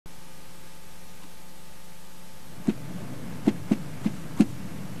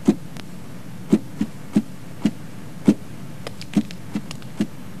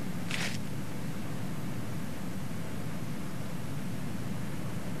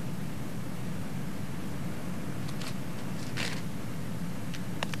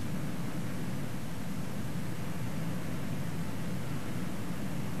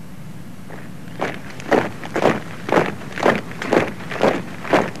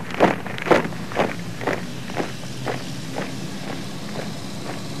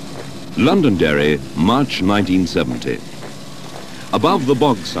Londonderry, March 1970. Above the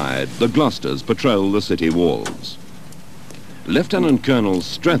bogside, the Gloucesters patrol the city walls. Lieutenant Colonel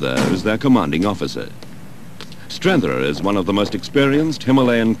Streather is their commanding officer. Streather is one of the most experienced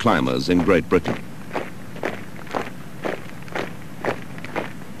Himalayan climbers in Great Britain.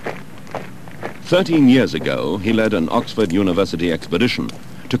 "13 years ago, he led an Oxford University expedition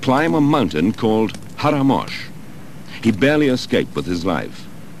to climb a mountain called Haramosh. He barely escaped with his life.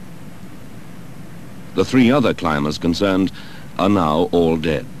 The 3 other climbers concerned are now all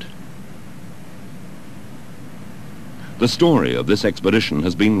dead. The story of this expedition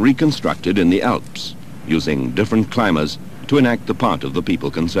has been reconstructed in the Alps, using different climbers to enact the part of the people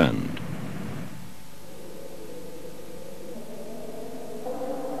concerned.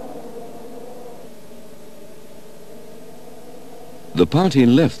 The party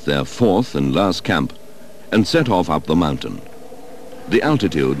left their 4th and last camp and set off up the mountain. The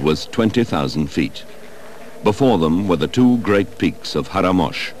altitude was 20,000 feet. Before them were the 2 great peaks of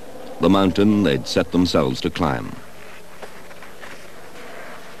Haramosh, the mountain they'd set themselves to climb.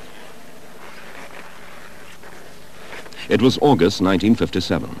 It was August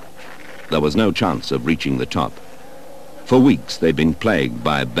 1957. There was no chance of reaching the top. For weeks they'd been plagued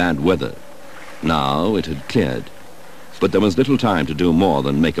by bad weather. Now it had cleared, but there was little time to do more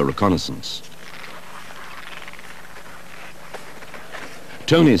than make a reconnaissance.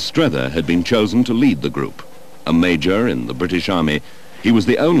 Tony Streather had been chosen to lead the group. A major in the British Army, he was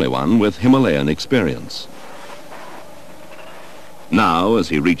the only one with Himalayan experience. Now, as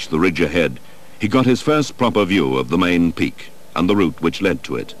he reached the ridge ahead, he got his first proper view of the main peak and the route which led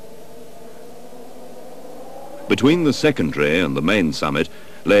to it. Between the secondary and the main summit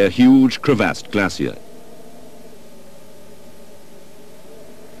lay a huge crevassed glacier.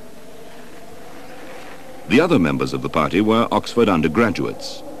 The other members of the party were Oxford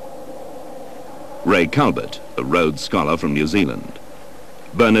undergraduates. Ray Calvert, a Rhodes Scholar from New Zealand,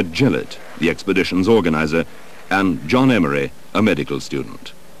 Bernard Gillett, the expedition's organizer, and John Emery, a medical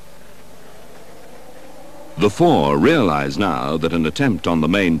student. The 4 realized now that an attempt on the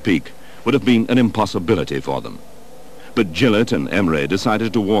main peak would have been an impossibility for them. But Gillett and Emery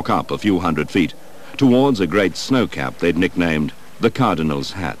decided to walk up a few hundred feet towards a great snow cap they'd nicknamed the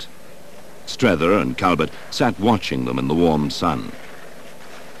Cardinal's Hat. Streather and Calvert sat watching them in the warm sun.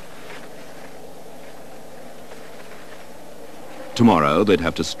 Tomorrow they'd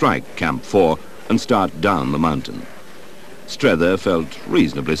have to strike Camp 4 and start down the mountain. Streather felt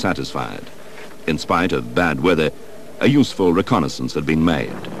reasonably satisfied. In spite of bad weather, a useful reconnaissance had been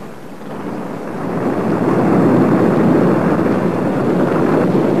made.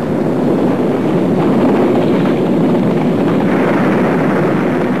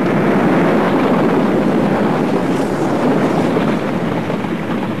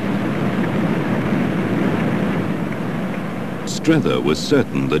 Streather was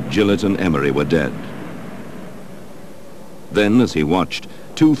certain that Gillett and Emery were dead. Then, as he watched,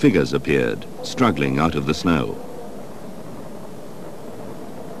 2 figures appeared, struggling out of the snow.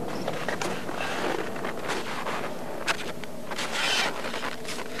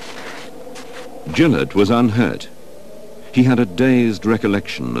 Gillett was unhurt. He had a dazed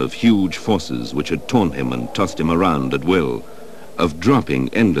recollection of huge forces which had torn him and tossed him around at will, of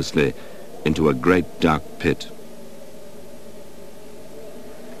dropping endlessly into a great dark pit.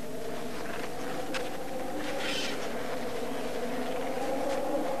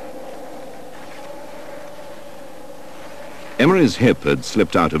 Emery's hip had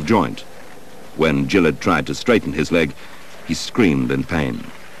slipped out of joint. When Gillett tried to straighten his leg, he screamed in pain.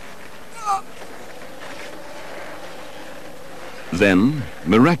 Then,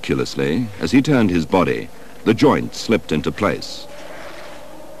 miraculously, as he turned his body, the joint slipped into place.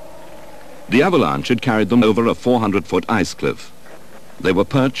 The avalanche had carried them over a 400-foot ice cliff. They were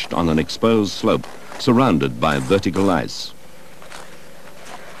perched on an exposed slope, surrounded by vertical ice.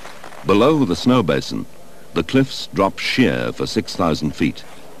 Below the snow basin, the cliffs dropped sheer for 6,000 feet.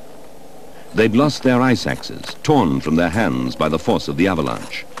 They'd lost their ice axes, torn from their hands by the force of the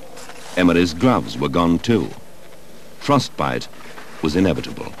avalanche. Emery's gloves were gone too. Frostbite was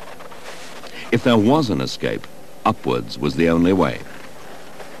inevitable. If there was an escape, upwards was the only way.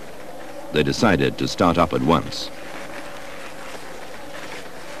 They decided to start up at once.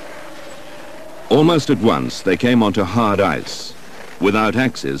 Almost at once, they came onto hard ice. Without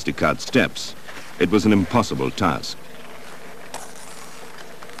axes to cut steps, it was an impossible task.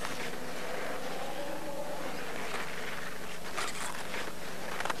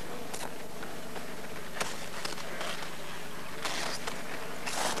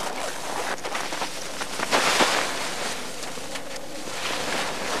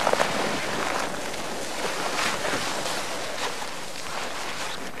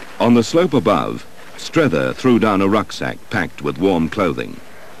 On the slope above, Streather threw down a rucksack packed with warm clothing.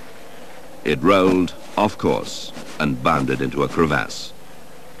 It rolled off course and bounded into a crevasse.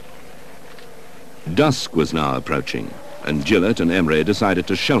 Dusk was now approaching, and Gillett and Emery decided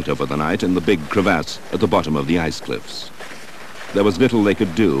to shelter for the night in the big crevasse at the bottom of the ice cliffs. There was little they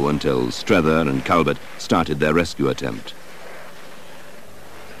could do until Streather and Calvert started their rescue attempt.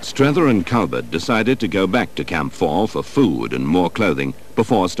 Streather and Calvert decided to go back to Camp 4 for food and more clothing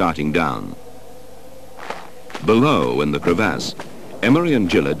before starting down. Below, in the crevasse, Emery and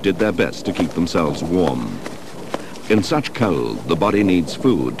Gillett did their best to keep themselves warm. In such cold, the body needs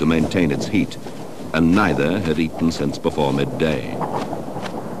food to maintain its heat, and neither had eaten since before midday.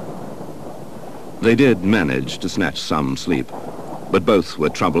 They did manage to snatch some sleep, but both were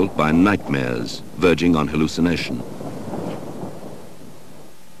troubled by nightmares verging on hallucination.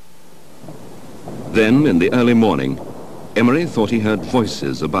 Then, in the early morning, Emery thought he heard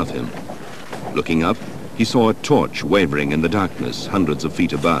voices above him. Looking up, he saw a torch wavering in the darkness hundreds of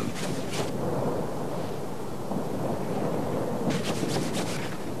feet above.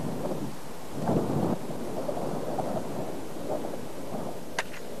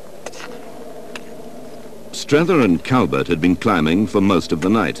 Streather and Calvert had been climbing for most of the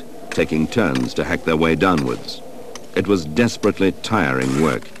night, taking turns to hack their way downwards. It was desperately tiring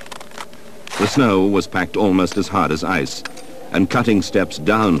work. The snow was packed almost as hard as ice, and cutting steps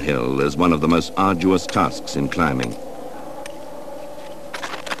downhill is one of the most arduous tasks in climbing.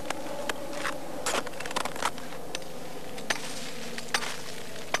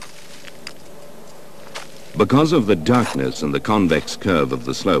 Because of the darkness and the convex curve of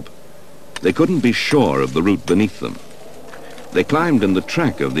the slope, they couldn't be sure of the route beneath them. They climbed in the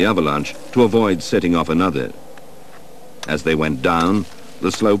track of the avalanche to avoid setting off another. As they went down,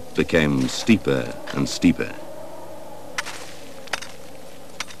 the slope became steeper and steeper.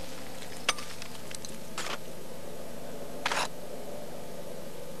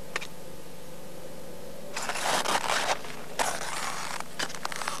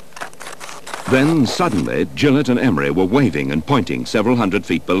 Then, suddenly, Gillett and Emery were waving and pointing several hundred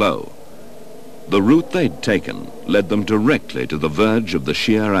feet below. The route they'd taken led them directly to the verge of the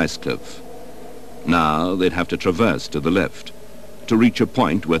sheer ice cliff. Now they'd have to traverse to the left, to reach a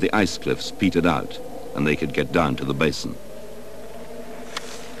point where the ice cliffs petered out, and they could get down to the basin.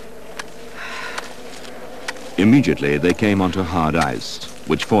 Immediately, they came onto hard ice,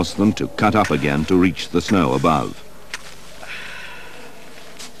 which forced them to cut up again to reach the snow above.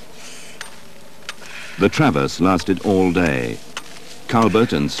 The traverse lasted all day.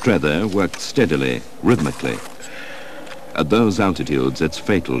 Calvert and Streather worked steadily, rhythmically. At those altitudes, it's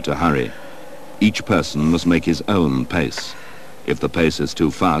fatal to hurry. Each person must make his own pace. If the pace is too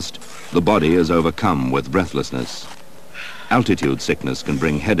fast, the body is overcome with breathlessness. Altitude sickness can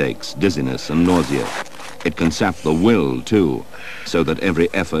bring headaches, dizziness, and nausea. It can sap the will, too, so that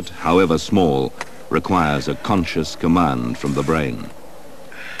every effort, however small, requires a conscious command from the brain.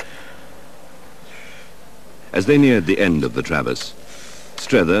 As they neared the end of the traverse,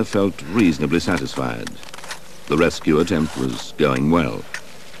 Streather felt reasonably satisfied. The rescue attempt was going well.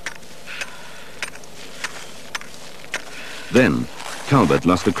 Then, Calvert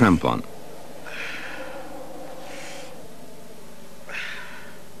lost a crampon.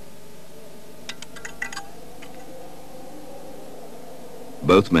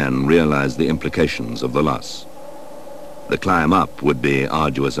 Both men realized the implications of the loss. The climb up would be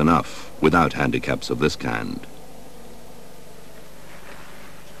arduous enough without handicaps of this kind.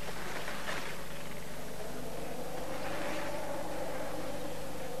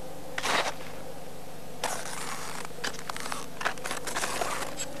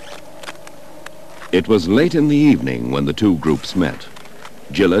 It was late in the evening when the two groups met.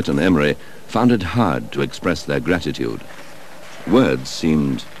 Gillett and Emery found it hard to express their gratitude. Words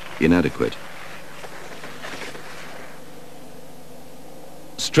seemed inadequate.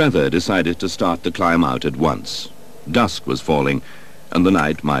 Streather decided to start the climb out at once. Dusk was falling, and the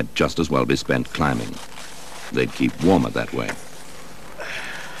night might just as well be spent climbing. They'd keep warmer that way.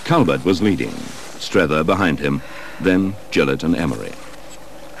 Calvert was leading, Streather behind him, then Gillett and Emery.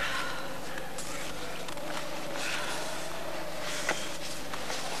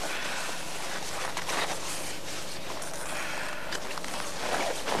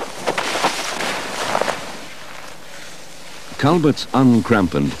 Calvert's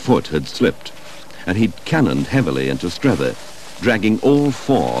uncrampened foot had slipped, and he'd cannoned heavily into Streather, dragging all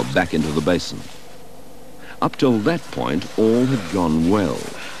four back into the basin. Up till that point, all had gone well.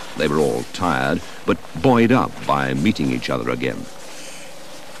 They were all tired, but buoyed up by meeting each other again.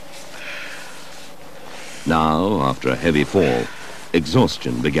 Now, after a heavy fall,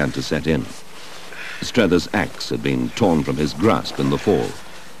 Exhaustion began to set in. Streather's axe had been torn from his grasp in the fall.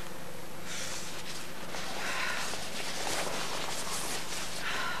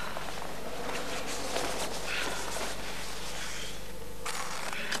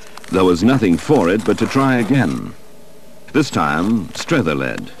 There was nothing for it but to try again. This time, Streather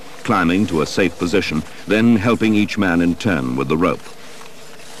led, climbing to a safe position, then helping each man in turn with the rope.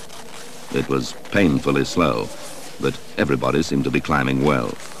 It was painfully slow, but everybody seemed to be climbing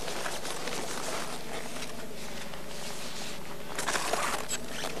well.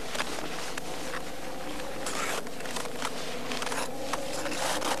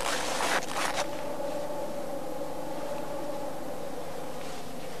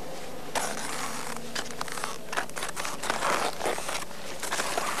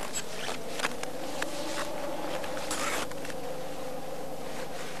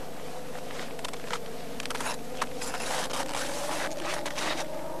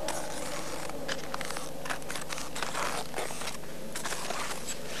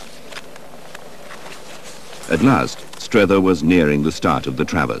 At last, Streather was nearing the start of the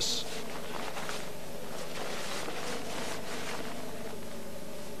traverse.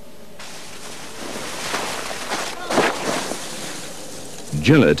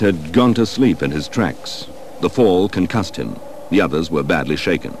 Gillett had gone to sleep in his tracks. The fall concussed him. The others were badly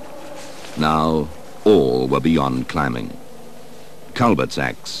shaken. Now, all were beyond climbing. Culbert's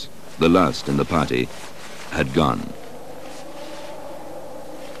axe, the last in the party, had gone.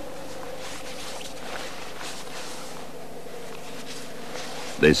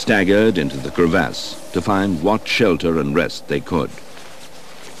 They staggered into the crevasse to find what shelter and rest they could.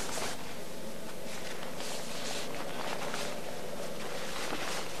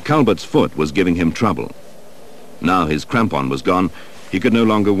 Culbert's foot was giving him trouble. Now his crampon was gone, he could no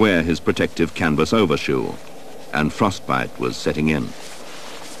longer wear his protective canvas overshoe, and frostbite was setting in.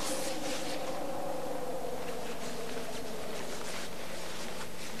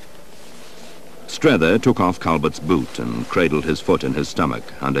 Streather took off Culbert's boot and cradled his foot in his stomach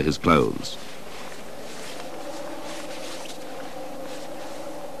under his clothes.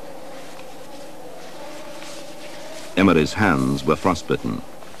 Emery's hands were frostbitten.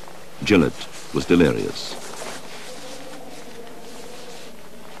 Gillett was delirious.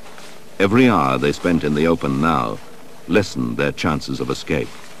 Every hour they spent in the open now lessened their chances of escape.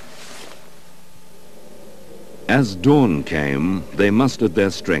 As dawn came, they mustered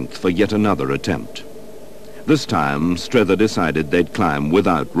their strength for yet another attempt. This time, Streather decided they'd climb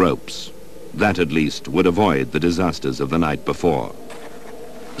without ropes. That, at least, would avoid the disasters of the night before.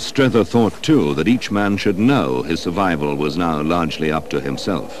 Streather thought, too, that each man should know his survival was now largely up to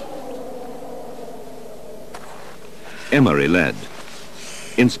himself. Emery led.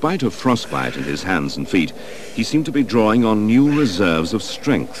 In spite of frostbite in his hands and feet, he seemed to be drawing on new reserves of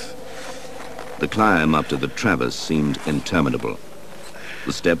strength. The climb up to the traverse seemed interminable.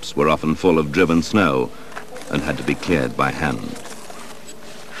 The steps were often full of driven snow and had to be cleared by hand.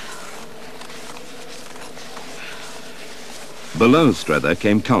 Below Streather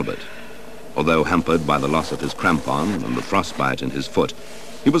came Culbert. Although hampered by the loss of his crampon and the frostbite in his foot,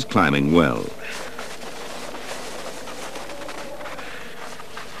 he was climbing well.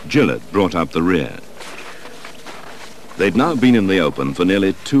 Gillett brought up the rear. They'd now been in the open for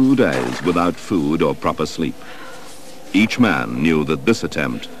nearly 2 days without food or proper sleep. Each man knew that this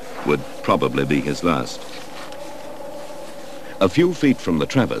attempt would probably be his last. A few feet from the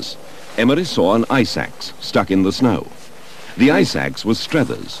traverse, Emery saw an ice axe stuck in the snow. The ice axe was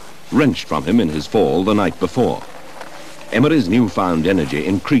Streather's, wrenched from him in his fall the night before. Emery's newfound energy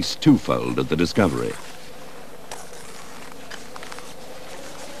increased twofold at the discovery.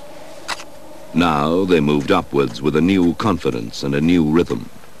 Now they moved upwards with a new confidence and a new rhythm.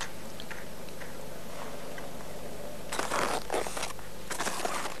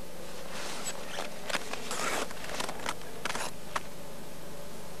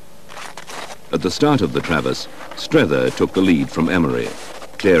 At the start of the traverse, Streather took the lead from Emery,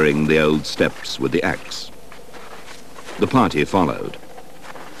 clearing the old steps with the axe. The party followed.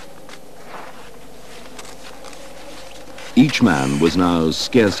 Each man was now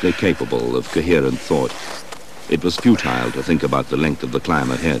scarcely capable of coherent thought. It was futile to think about the length of the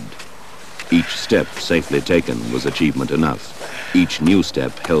climb ahead. Each step safely taken was achievement enough. Each new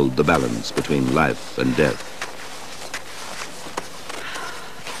step held the balance between life and death.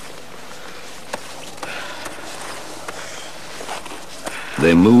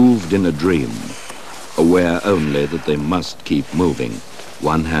 They moved in a dream, aware only that they must keep moving,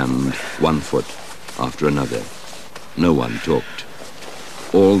 one hand, one foot after another. No one talked.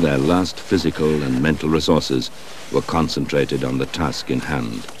 All their last physical and mental resources were concentrated on the task in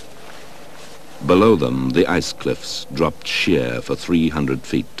hand. Below them, the ice cliffs dropped sheer for 300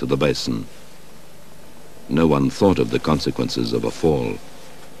 feet to the basin. No one thought of the consequences of a fall.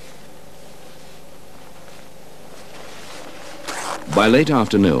 By late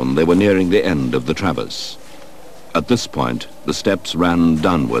afternoon, they were nearing the end of the traverse. At this point, the steps ran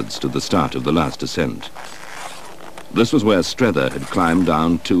downwards to the start of the last ascent. This was where Streather had climbed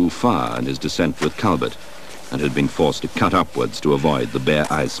down too far in his descent with Calvert and had been forced to cut upwards to avoid the bare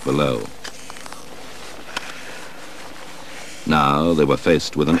ice below. Now they were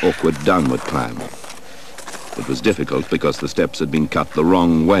faced with an awkward downward climb. It was difficult because the steps had been cut the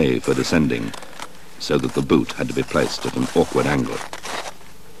wrong way for descending, so that the boot had to be placed at an awkward angle.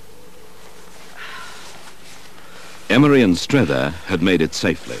 Emery and Streather had made it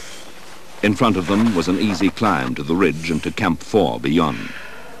safely. In front of them was an easy climb to the ridge and to Camp 4 beyond.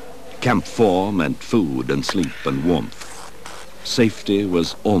 Camp 4 meant food and sleep and warmth. Safety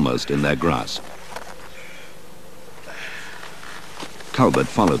was almost in their grasp. Calvert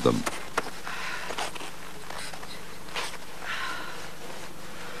followed them.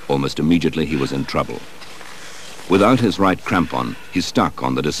 Almost immediately he was in trouble. Without his right crampon, he stuck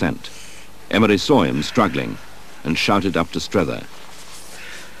on the descent. Emery saw him struggling and shouted up to Streather.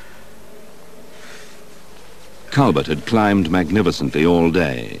 Calvert had climbed magnificently all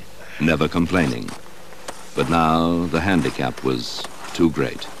day, never complaining. But now the handicap was too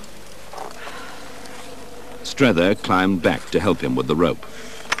great. Streather climbed back to help him with the rope.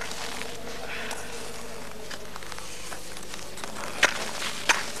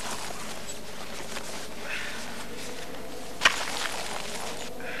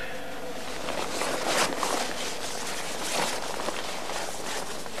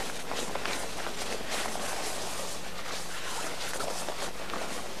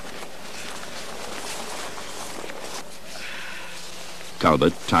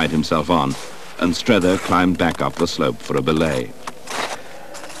 Calvert tied himself on, and Streather climbed back up the slope for a belay.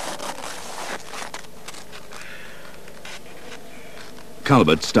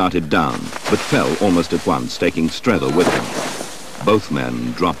 Calvert started down, but fell almost at once, taking Streather with him. Both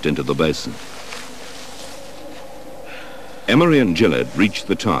men dropped into the basin. Emery and Gillett reached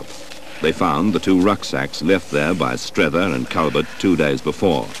the top. They found the two rucksacks left there by Streather and Calvert 2 days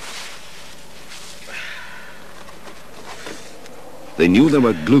before. They knew there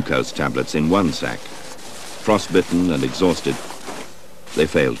were glucose tablets in one sack. Frostbitten and exhausted, they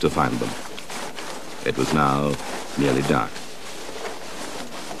failed to find them. It was now nearly dark.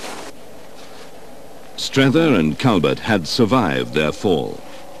 Streather and Calvert had survived their fall.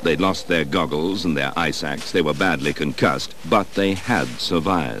 They'd lost their goggles and their ice axe. They were badly concussed, but they had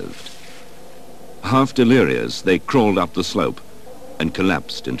survived. Half delirious, they crawled up the slope and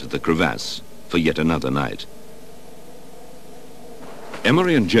collapsed into the crevasse for yet another night.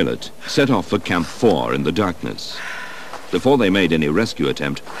 Emery and Gillett set off for Camp 4 in the darkness. Before they made any rescue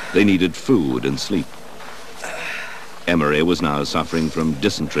attempt, they needed food and sleep. Emery was now suffering from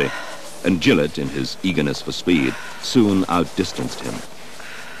dysentery, and Gillett, in his eagerness for speed, soon outdistanced him.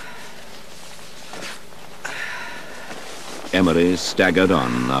 Emery staggered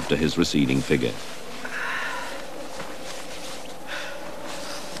on after his receding figure.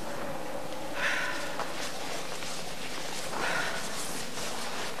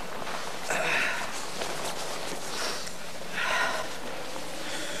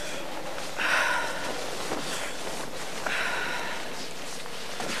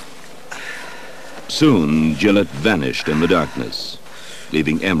 Soon, Gillett vanished in the darkness,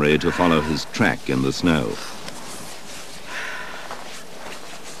 leaving Emery to follow his track in the snow.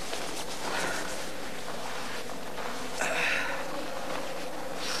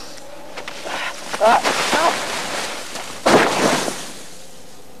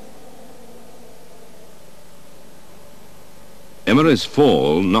 Emery's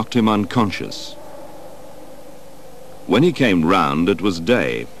fall knocked him unconscious. When he came round, it was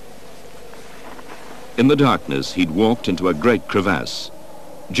day. In the darkness, he'd walked into a great crevasse.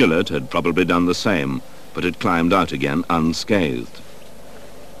 Gillett had probably done the same, but had climbed out again unscathed.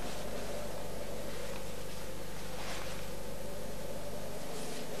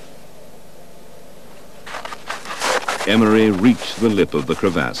 Emery reached the lip of the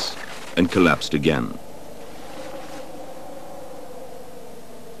crevasse and collapsed again.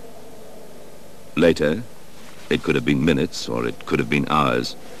 Later, it could have been minutes or it could have been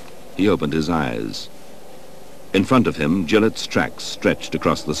hours, he opened his eyes. In front of him, Gillett's tracks stretched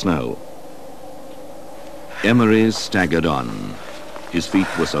across the snow. Emery staggered on. His feet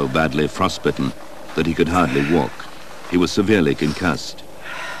were so badly frostbitten that he could hardly walk. He was severely concussed.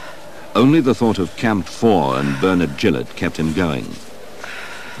 Only the thought of Camp 4 and Bernard Gillett kept him going.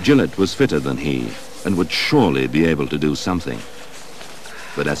 Gillett was fitter than he and would surely be able to do something.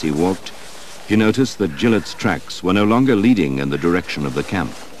 But as he walked, he noticed that Gillett's tracks were no longer leading in the direction of the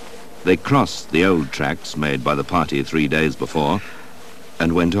camp. They crossed the old tracks made by the party 3 days before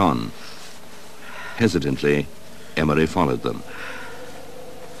and went on. Hesitantly, Emery followed them.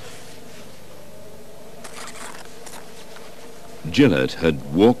 Gillett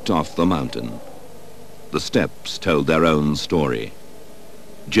had walked off the mountain. The steps told their own story.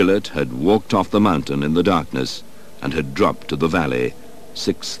 Gillett had walked off the mountain in the darkness and had dropped to the valley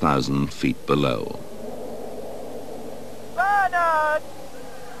 6,000 feet below. Bernard!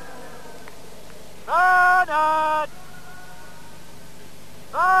 Bernard!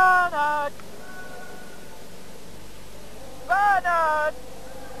 Bernard! Bernard!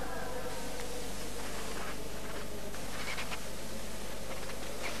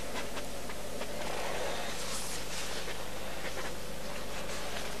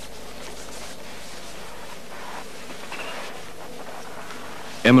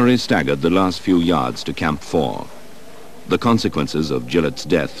 Emery staggered the last few yards to Camp 4. The consequences of Gillett's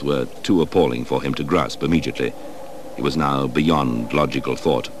death were too appalling for him to grasp immediately. He was now beyond logical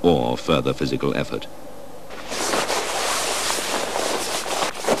thought or further physical effort.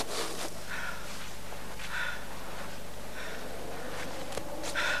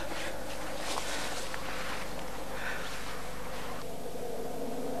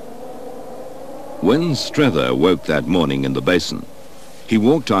 When Streather woke that morning in the basin, he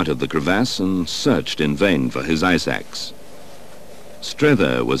walked out of the crevasse and searched in vain for his ice axe.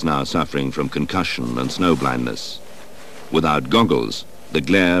 Streather was now suffering from concussion and snow blindness. Without goggles, the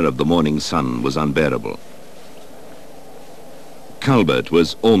glare of the morning sun was unbearable. Culbert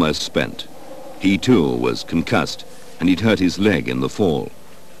was almost spent. He too was concussed, and he'd hurt his leg in the fall.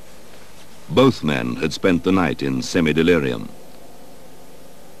 Both men had spent the night in semi-delirium.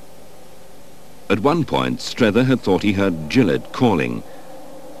 At one point, Streather had thought he heard Gillett calling,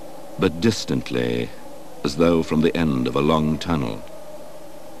 but distantly, as though from the end of a long tunnel.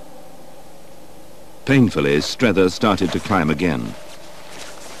 Painfully, Streather started to climb again.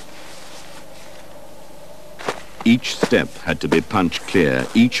 Each step had to be punched clear.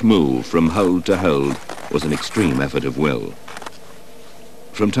 Each move from hold to hold was an extreme effort of will.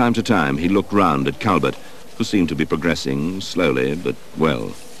 From time to time, he looked round at Culbert, who seemed to be progressing slowly but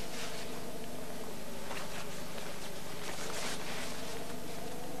well.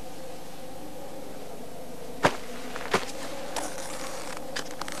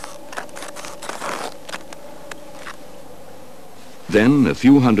 Then, a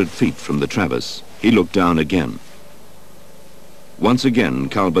few hundred feet from the traverse, he looked down again. Once again,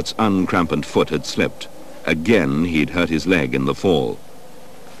 Culbert's uncrampened foot had slipped. Again, he'd hurt his leg in the fall.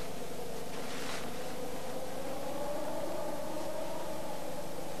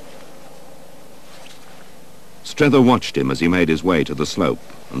 Streather watched him as he made his way to the slope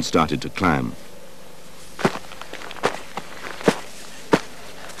and started to climb.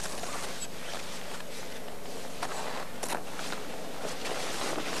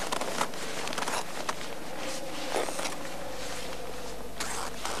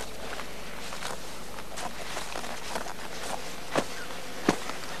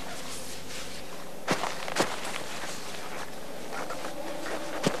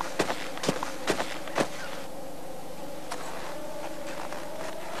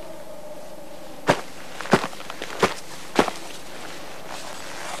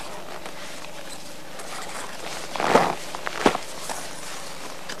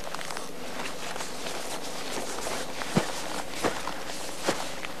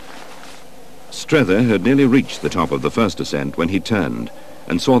 Streather had nearly reached the top of the first ascent when he turned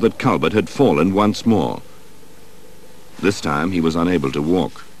and saw that Culbert had fallen once more. This time he was unable to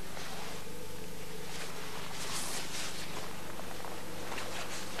walk.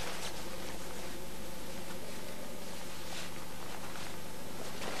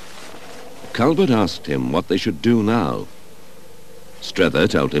 Culbert asked him what they should do now. Streather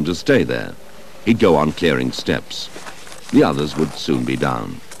told him to stay there. He'd go on clearing steps. The others would soon be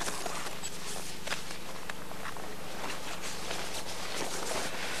down.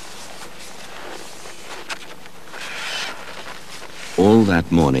 All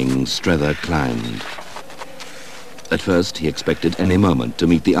that morning, Streather climbed. At first, he expected any moment to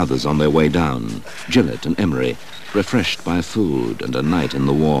meet the others on their way down, Gillett and Emery, refreshed by food and a night in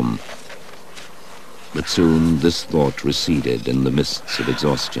the warm. But soon this thought receded in the mists of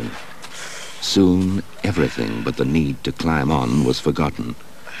exhaustion. Soon, everything but the need to climb on was forgotten.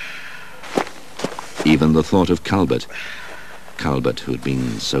 Even the thought of Culbert. Calvert, who'd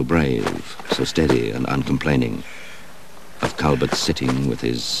been so brave, so steady and uncomplaining. Of Calvert sitting with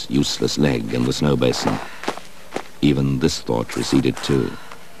his useless leg in the snow basin. Even this thought receded too.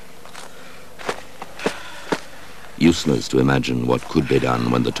 Useless to imagine what could be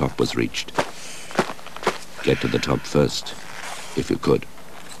done when the top was reached. Get to the top first, if you could.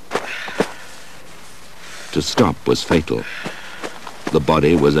 To stop was fatal. The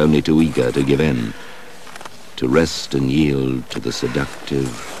body was only too eager to give in, to rest and yield to the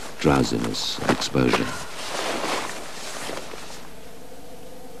seductive drowsiness of exposure.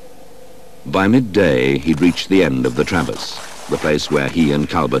 By midday, he'd reached the end of the Traverse, the place where he and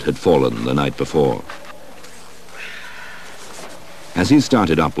Calvert had fallen the night before. As he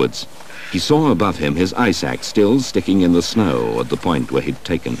started upwards, he saw above him his ice axe still sticking in the snow at the point where he'd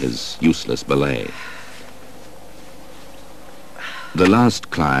taken his useless belay. The last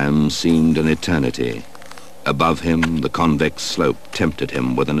climb seemed an eternity. Above him, the convex slope tempted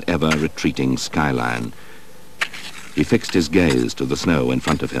him with an ever-retreating skyline. He fixed his gaze to the snow in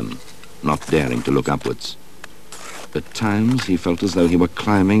front of him, not daring to look upwards. At times, he felt as though he were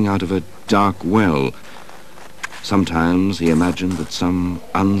climbing out of a dark well. Sometimes he imagined that some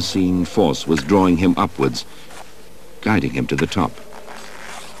unseen force was drawing him upwards, guiding him to the top.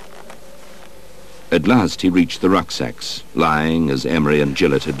 At last he reached the rucksacks, lying as Emery and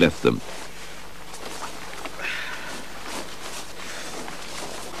Gillett had left them.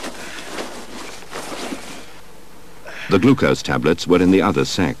 The glucose tablets were in the other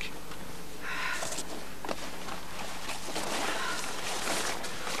sack.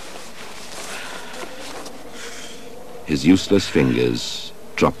 His useless fingers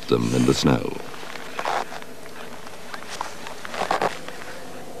dropped them in the snow.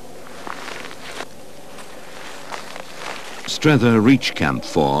 Streather reached Camp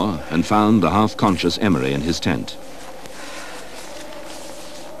 4 and found the half-conscious Emery in his tent.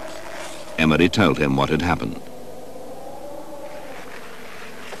 Emery told him what had happened.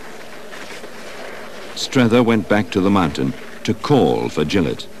 Streather went back to the mountain to call for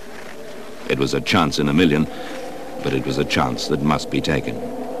Gillett. It was a chance in a million, but it was a chance that must be taken.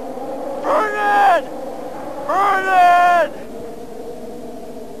 Burn it! Burn it!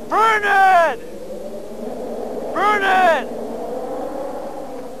 Burn it! Burn it!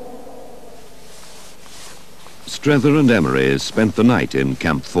 Streather and Emery spent the night in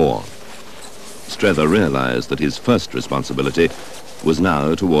Camp 4. Streather realized that his first responsibility was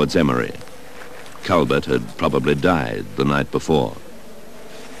now towards Emery. Calvert had probably died the night before.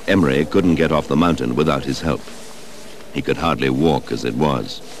 Emery couldn't get off the mountain without his help. He could hardly walk as it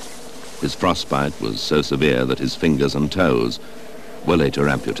was. His frostbite was so severe that his fingers and toes were later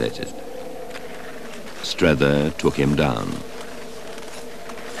amputated. Streather took him down.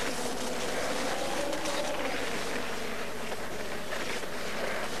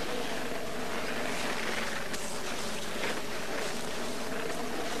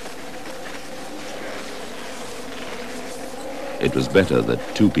 It was better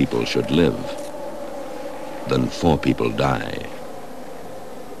that 2 people should live than 4 people die.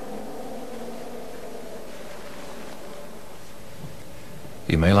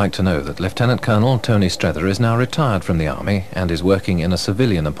 You may like to know that Lieutenant Colonel Tony Streather is now retired from the army and is working in a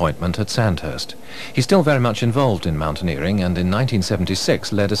civilian appointment at Sandhurst. He's still very much involved in mountaineering and in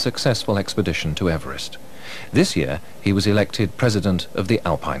 1976 led a successful expedition to Everest. This year he was elected president of the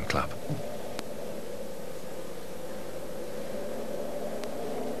Alpine Club.